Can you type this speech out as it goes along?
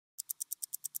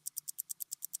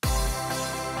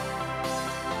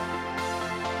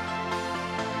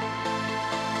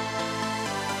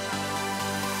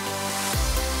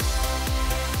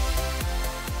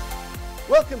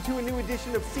Welcome to a new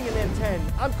edition of CNN 10.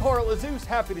 I'm Carl Azus,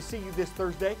 happy to see you this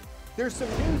Thursday. There's some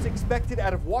news expected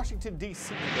out of Washington,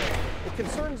 D.C. today. It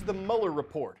concerns the Mueller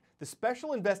report, the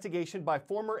special investigation by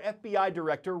former FBI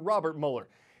Director Robert Mueller.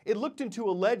 It looked into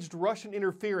alleged Russian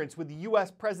interference with the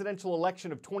U.S. presidential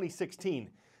election of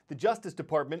 2016. The Justice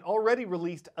Department already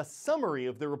released a summary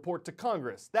of the report to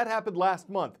Congress. That happened last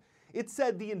month. It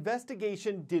said the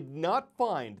investigation did not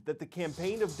find that the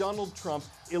campaign of Donald Trump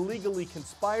illegally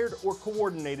conspired or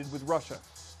coordinated with Russia.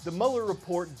 The Mueller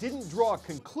report didn't draw a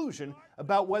conclusion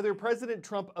about whether President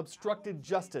Trump obstructed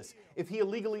justice if he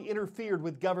illegally interfered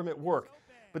with government work.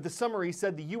 But the summary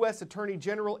said the U.S. Attorney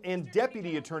General and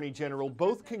Deputy Attorney General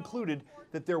both concluded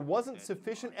that there wasn't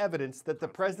sufficient evidence that the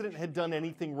president had done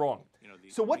anything wrong.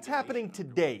 So what's happening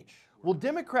today? Well,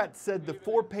 Democrats said the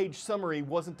four-page summary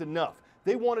wasn't enough.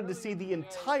 They wanted to see the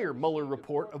entire Mueller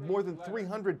report of more than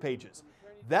 300 pages.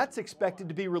 That's expected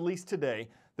to be released today,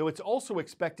 though it's also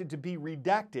expected to be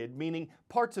redacted, meaning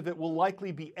parts of it will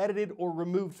likely be edited or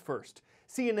removed first.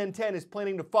 CNN 10 is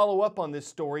planning to follow up on this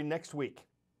story next week.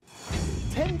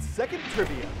 10-second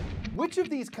trivia. Which of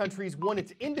these countries won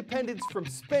its independence from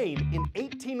Spain in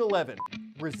 1811?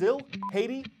 Brazil,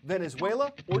 Haiti,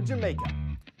 Venezuela, or Jamaica?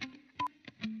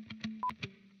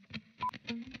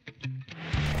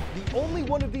 The only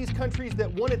one of these countries that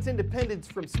won its independence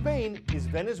from Spain is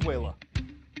Venezuela.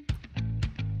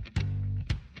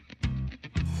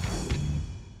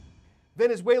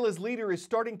 Venezuela's leader is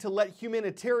starting to let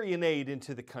humanitarian aid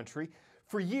into the country.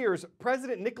 For years,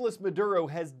 President Nicolas Maduro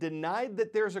has denied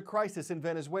that there's a crisis in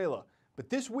Venezuela. But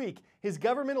this week, his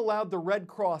government allowed the Red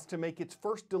Cross to make its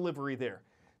first delivery there.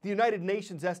 The United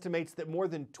Nations estimates that more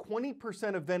than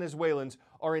 20% of Venezuelans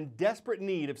are in desperate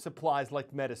need of supplies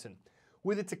like medicine.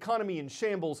 With its economy in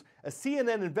shambles, a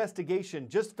CNN investigation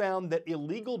just found that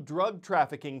illegal drug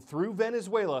trafficking through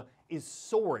Venezuela is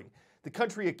soaring. The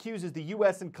country accuses the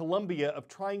U.S. and Colombia of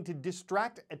trying to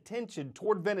distract attention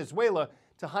toward Venezuela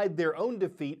to hide their own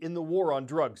defeat in the war on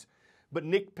drugs. But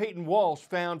Nick Payton-Walsh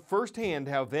found firsthand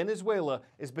how Venezuela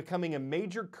is becoming a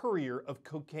major courier of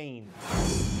cocaine.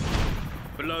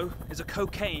 Below is a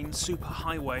cocaine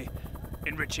superhighway,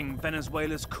 enriching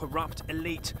Venezuela's corrupt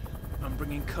elite and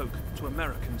bringing coke to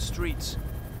American streets.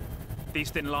 These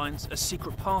thin lines are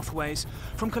secret pathways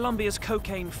from Colombia's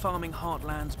cocaine farming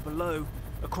heartlands below,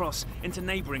 across into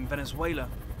neighboring Venezuela.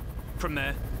 From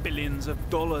there, billions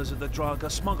of dollars of the drug are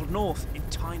smuggled north in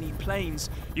tiny planes,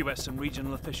 US and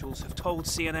regional officials have told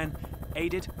CNN,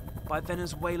 aided by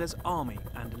Venezuela's army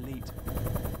and elite.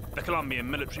 The Colombian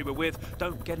military we're with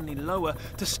don't get any lower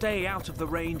to stay out of the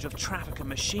range of trafficker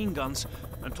machine guns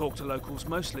and talk to locals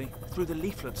mostly through the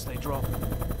leaflets they drop.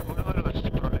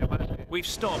 We've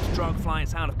stopped drug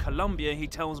flights out of Colombia, he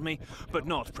tells me, but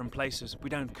not from places we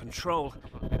don't control.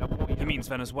 He means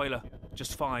Venezuela,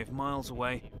 just 5 miles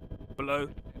away. Below,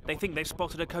 they think they've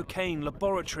spotted a cocaine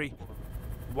laboratory,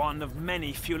 one of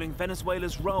many fueling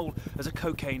Venezuela's role as a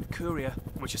cocaine courier,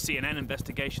 which a CNN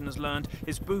investigation has learned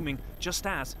is booming just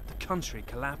as the country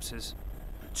collapses.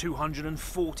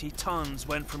 240 tons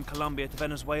went from Colombia to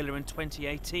Venezuela in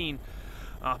 2018,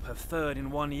 up a third in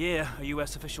 1 year, a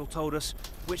US official told us,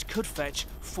 which could fetch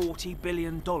 $40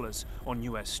 billion on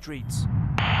US streets.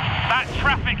 That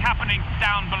traffic happening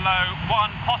down below,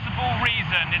 one possible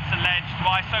reason, it's alleged,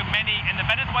 why so many in the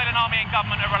Venezuelan army and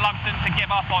government are reluctant to give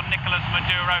up on Nicolas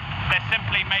Maduro. They're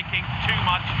simply making too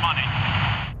much money.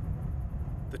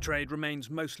 The trade remains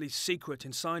mostly secret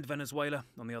inside Venezuela,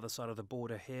 on the other side of the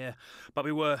border here. But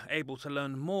we were able to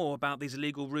learn more about these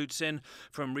illegal routes in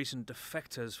from recent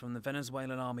defectors from the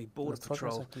Venezuelan Army Border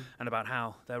Patrol and about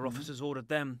how their officers ordered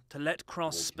them to let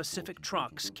cross specific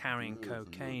trucks carrying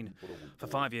cocaine. For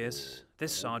 5 years,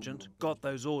 this sergeant got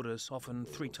those orders often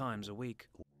 3 times a week.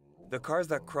 The cars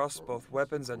that crossed both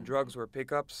weapons and drugs were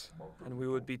pickups, and we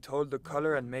would be told the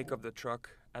color and make of the truck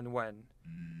and when,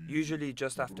 usually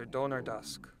just after dawn or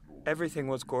dusk. Everything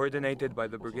was coordinated by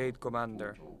the brigade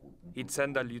commander. He'd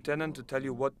send a lieutenant to tell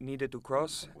you what needed to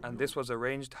cross, and this was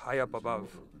arranged high up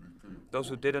above. Those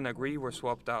who didn't agree were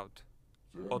swapped out,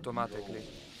 automatically.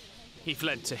 He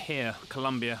fled to here,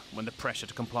 Colombia, when the pressure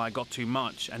to comply got too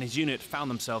much and his unit found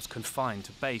themselves confined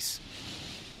to base.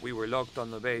 We were locked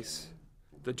on the base.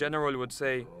 The general would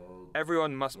say,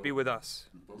 "Everyone must be with us.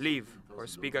 Leave or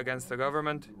speak against the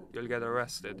government, you'll get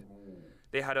arrested."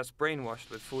 They had us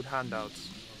brainwashed with food handouts.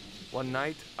 One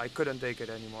night, I couldn't take it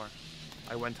anymore.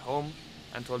 I went home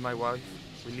and told my wife,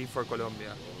 we leave for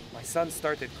Colombia. My son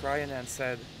started crying and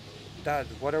said, "Dad,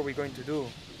 what are we going to do?"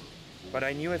 But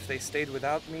I knew if they stayed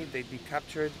without me, they'd be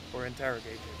captured or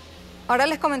interrogated. Ahora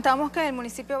les comentamos que el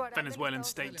municipio Venezuelan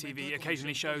state TV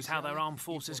occasionally shows how their armed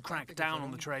forces crack down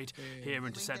on the trade, here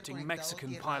intercepting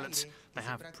Mexican pilots. They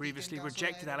have previously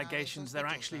rejected allegations they're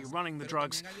actually running the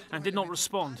drugs and did not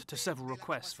respond to several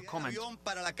requests for comment.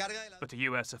 But a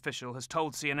US official has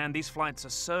told CNN these flights are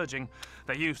surging.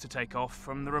 They used to take off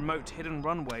from the remote hidden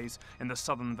runways in the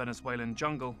southern Venezuelan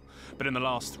jungle, but in the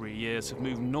last 3 years have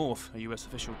moved north, a US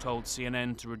official told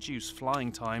CNN, to reduce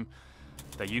flying time.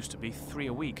 They used to be 3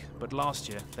 a week, but last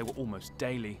year they were almost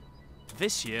daily.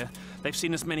 This year, they've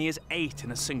seen as many as 8 in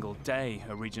a single day,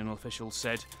 a regional official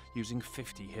said, using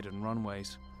 50 hidden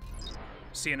runways.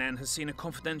 CNN has seen a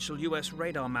confidential US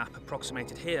radar map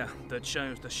approximated here that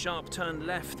shows the sharp turn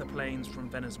left the planes from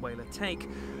Venezuela take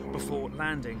before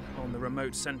landing on the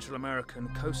remote Central American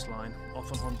coastline off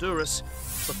of Honduras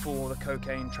before the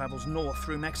cocaine travels north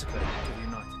through Mexico to the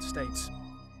United States.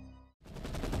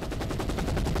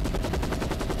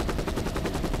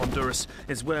 Honduras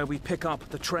is where we pick up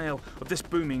the trail of this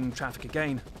booming traffic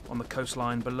again, on the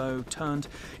coastline below, turned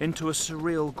into a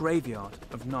surreal graveyard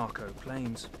of narco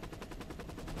planes.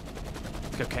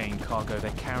 The cocaine cargo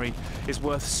they carry is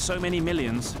worth so many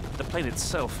millions, the plane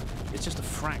itself is just a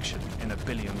fraction in $1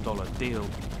 billion deal.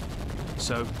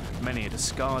 So many are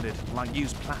discarded like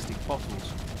used plastic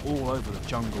bottles all over the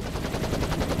jungle,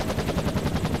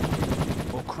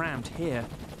 or crammed here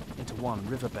into one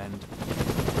river bend.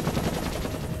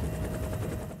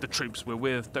 The troops we're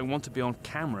with don't want to be on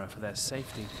camera for their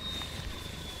safety.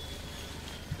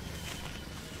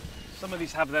 Some of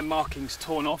these have their markings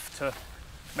torn off to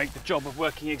make the job of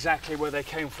working exactly where they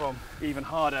came from even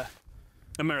harder.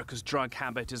 America's drug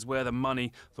habit is where the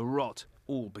money, the rot,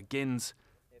 all begins.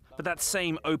 But that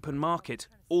same open market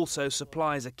also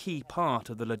supplies a key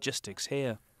part of the logistics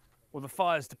here. Well, the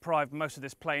fires deprived most of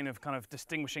this plane of kind of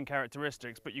distinguishing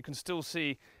characteristics, but you can still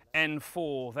see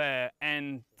N4 there,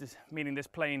 meaning this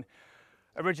plane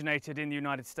originated in the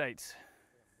United States.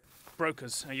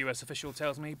 Brokers, a US official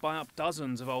tells me, buy up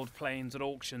dozens of old planes at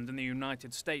auctions in the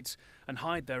United States and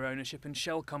hide their ownership in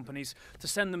shell companies to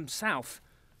send them south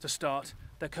to start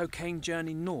their cocaine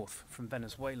journey north from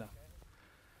Venezuela.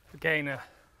 Again,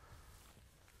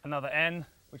 another N,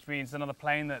 which means another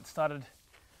plane that started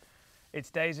its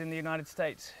days in the United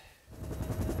States.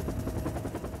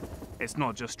 It's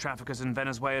not just traffickers in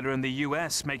Venezuela and the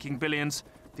US making billions.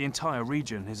 The entire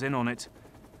region is in on it.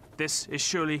 This is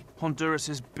surely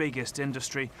Honduras's biggest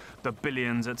industry, the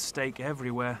billions at stake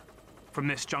everywhere. From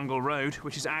this jungle road,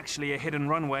 which is actually a hidden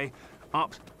runway,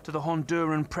 up to the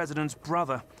Honduran president's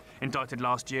brother, indicted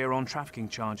last year on trafficking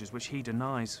charges, which he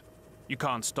denies. You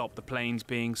can't stop the planes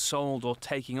being sold or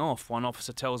taking off, one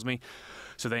officer tells me,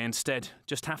 so they instead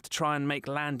just have to try and make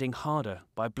landing harder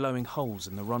by blowing holes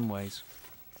in the runways.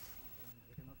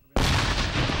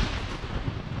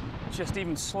 Just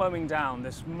even slowing down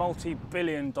this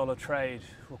multi-billion-dollar trade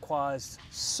requires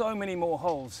so many more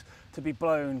holes to be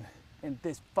blown in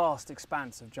this vast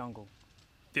expanse of jungle.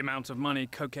 The amount of money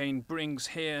cocaine brings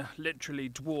here literally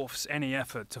dwarfs any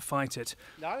effort to fight it.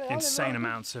 Insane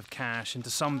amounts of cash. Into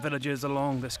some villages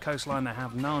along this coastline they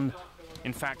have none.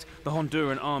 In fact, the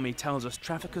Honduran army tells us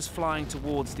traffickers flying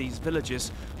towards these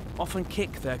villages often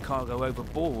kick their cargo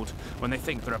overboard when they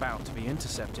think they're about to be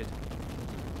intercepted.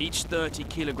 Each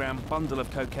 30-kilogram bundle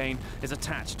of cocaine is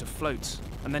attached to floats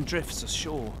and then drifts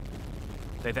ashore.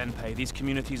 They then pay these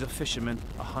communities of fishermen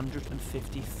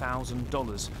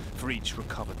 $150,000 for each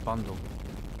recovered bundle.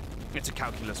 It's a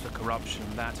calculus for corruption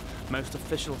that most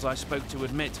officials I spoke to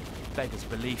admit beggars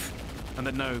belief, and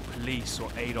that no police or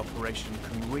aid operation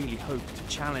can really hope to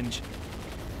challenge.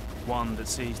 One that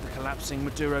sees the collapsing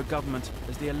Maduro government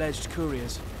as the alleged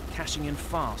couriers cashing in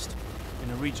fast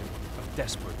in a region of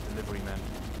desperate delivery men.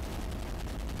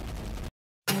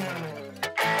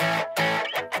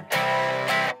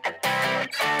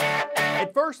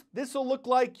 At first, this will look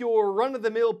like your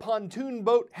run-of-the-mill pontoon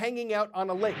boat hanging out on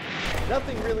a lake.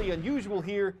 Nothing really unusual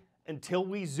here until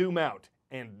we zoom out.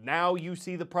 And now you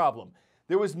see the problem.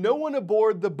 There was no one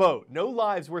aboard the boat. No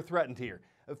lives were threatened here.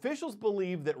 Officials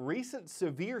believe that recent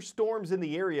severe storms in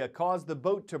the area caused the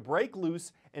boat to break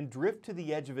loose and drift to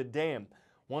the edge of a dam.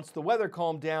 Once the weather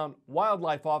calmed down,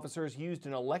 wildlife officers used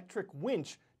an electric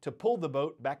winch to pull the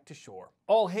boat back to shore.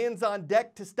 All hands on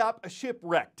deck to stop a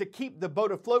shipwreck, to keep the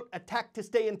boat afloat, attack to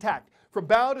stay intact. From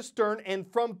bow to stern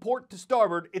and from port to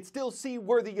starboard, it's still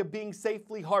seaworthy of being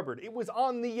safely harbored. It was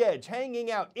on the edge,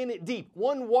 hanging out in it deep,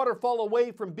 one waterfall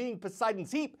away from being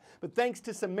Poseidon's heap, but thanks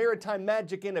to some maritime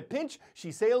magic in a pinch,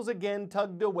 she sails again,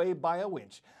 tugged away by a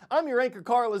winch. I'm your anchor,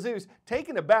 Carl Azus,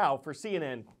 taking a bow for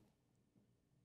CNN.